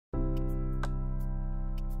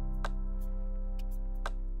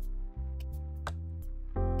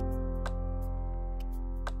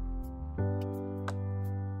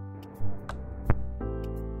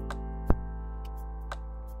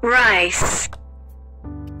rice,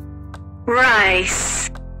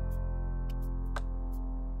 rice.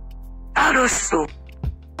 أرز،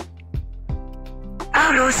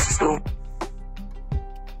 أرز.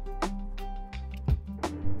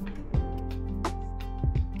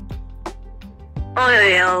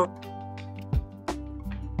 oil,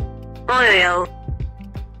 oil.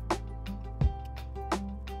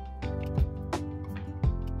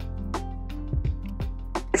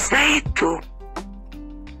 زيت،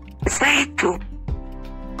 زيت.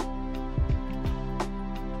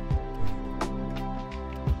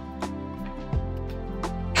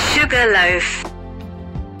 sugar loaf,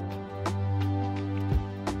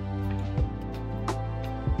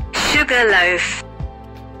 sugar loaf.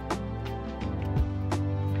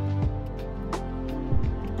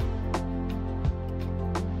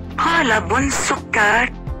 قالب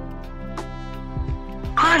سكر،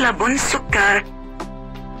 قالب سكر.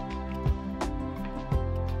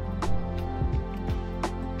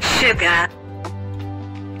 sugar,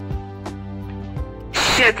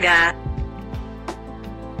 sugar.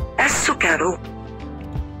 السكر،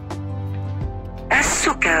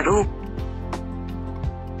 السكر.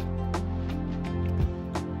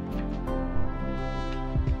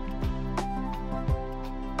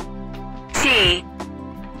 tea,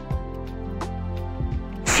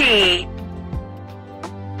 tea.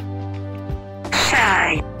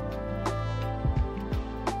 شاي،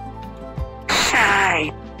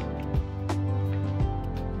 شاي.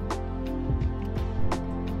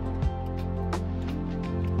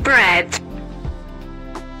 bread,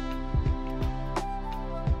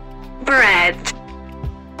 bread.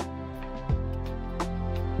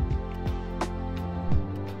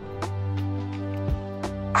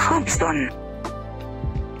 خبز،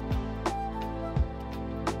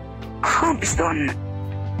 خبز.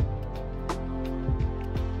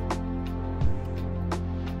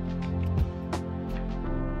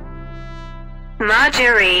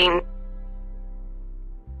 margarine,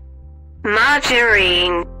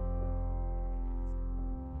 margarine.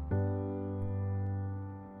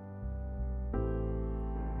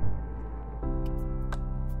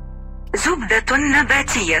 زبدة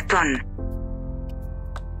نباتية،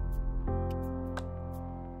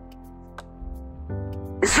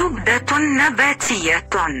 زبدة نباتية.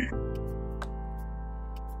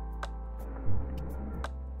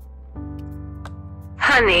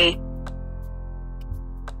 honey,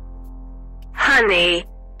 honey.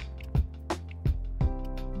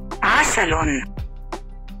 عسل،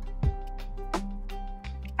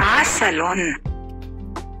 عسل.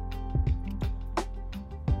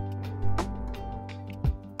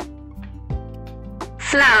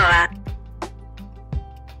 flour,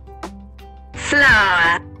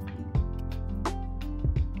 flour.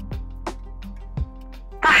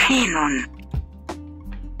 طحين،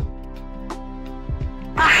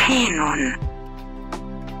 طحين.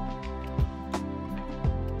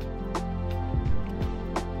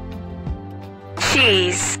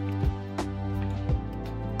 cheese,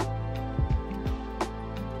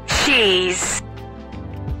 cheese.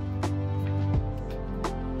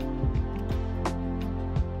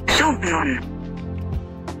 جبن،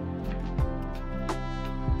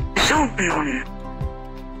 جبن.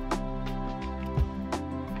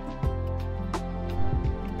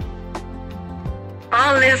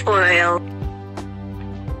 olive oil,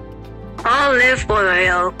 olive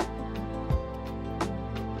oil.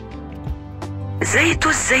 زيت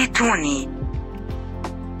الزيتون،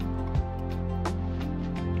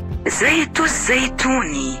 زيت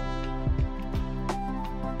الزيتون.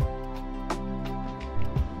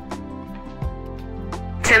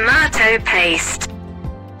 tomato paste,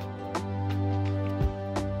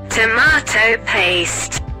 tomato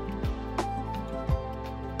paste.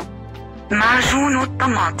 معجون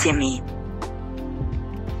الطماطم،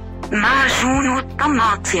 معجون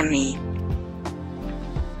الطماطم.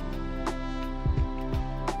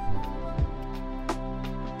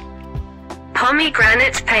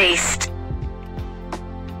 pomegranate paste,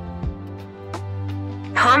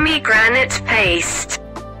 pomegranate paste.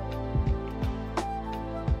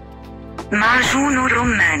 معجون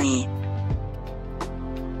الرمان،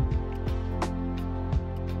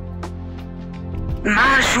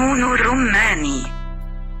 معجون الرمان.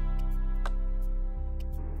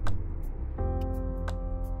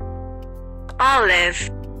 olive,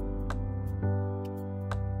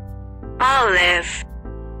 olive.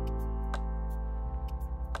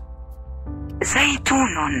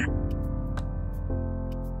 زيتون،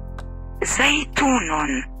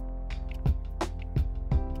 زيتون.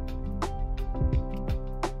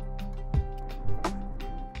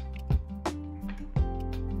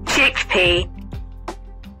 chickpea,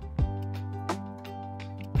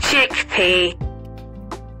 chickpea,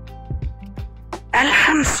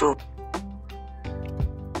 الحمص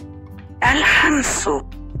الحمص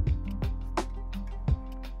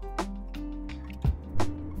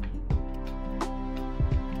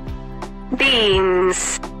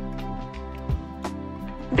beans,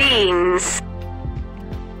 beans,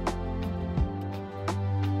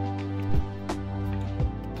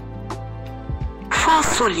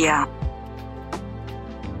 فاصوليا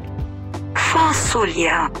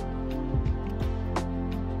فاصوليا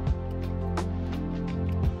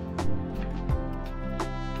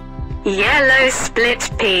yellow split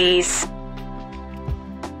peas,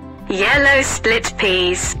 yellow split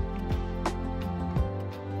peas,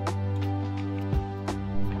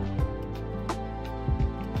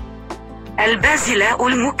 البازلاء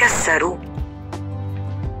المكسر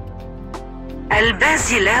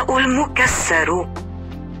البازلاء المكسر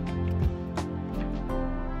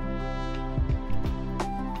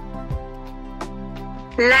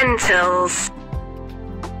lentils,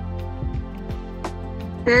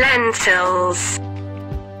 lentils,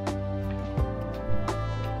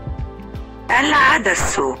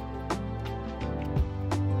 العدس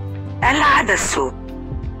العدس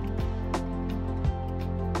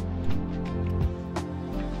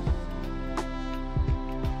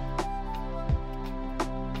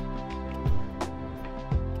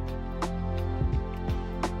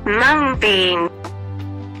mung bean,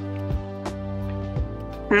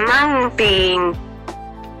 mung bean,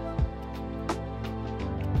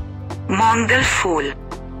 مانج الفول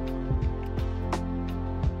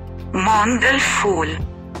مانج الفول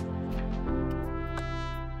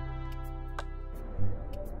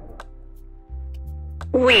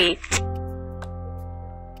wheat,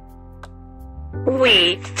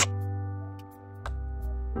 wheat,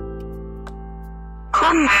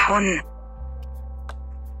 قمح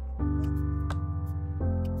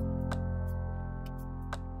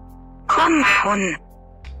قمح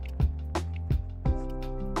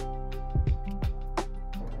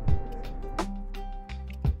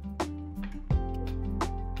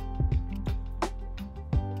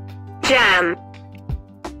jam,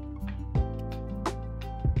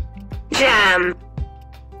 jam,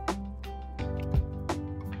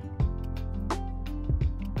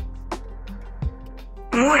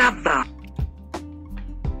 مربى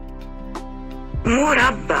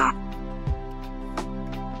مربى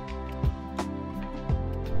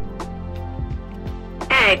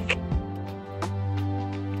egg,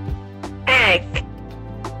 egg,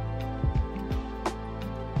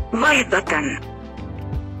 بيضة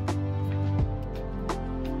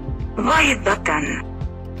بيضة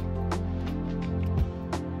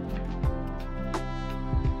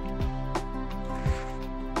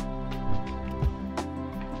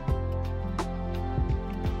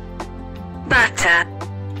butter,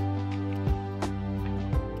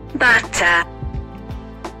 butter,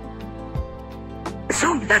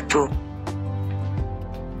 زبدة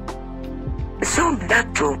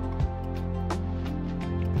زبدة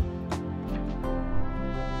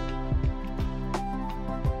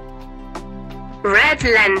red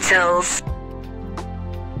lentils,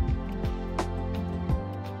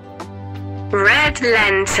 red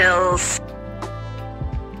lentils,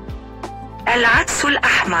 العدس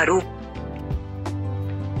الأحمر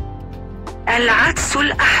العدس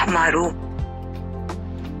الأحمر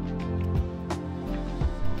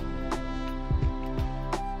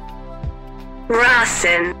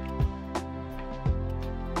rasen,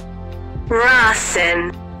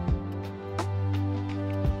 rasen,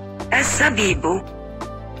 الزبيب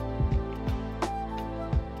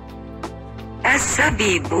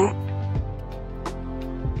الزبيب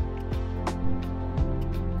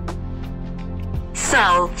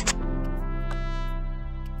salt,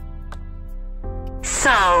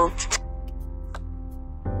 salt,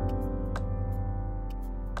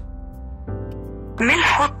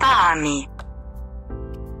 ملح الطعام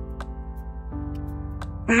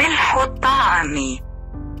ملح الطعام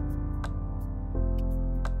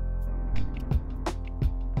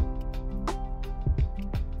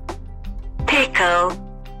pickle,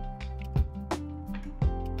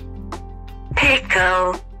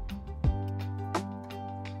 pickle,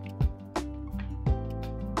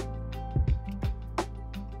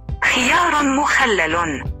 خيار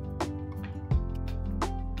مخلل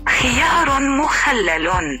خيار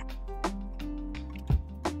مخلل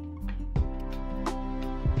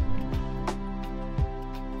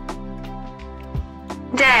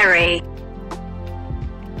dairy,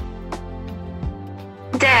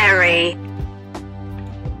 dairy,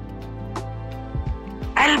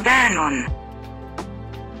 ألبان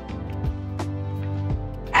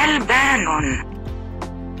ألبان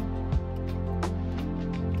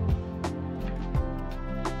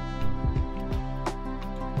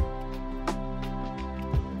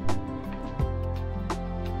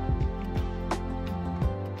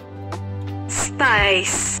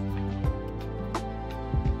Spice.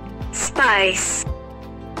 Spice.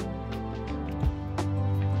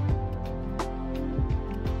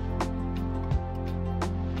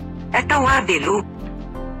 التوابل.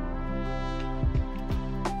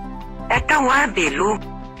 التوابل.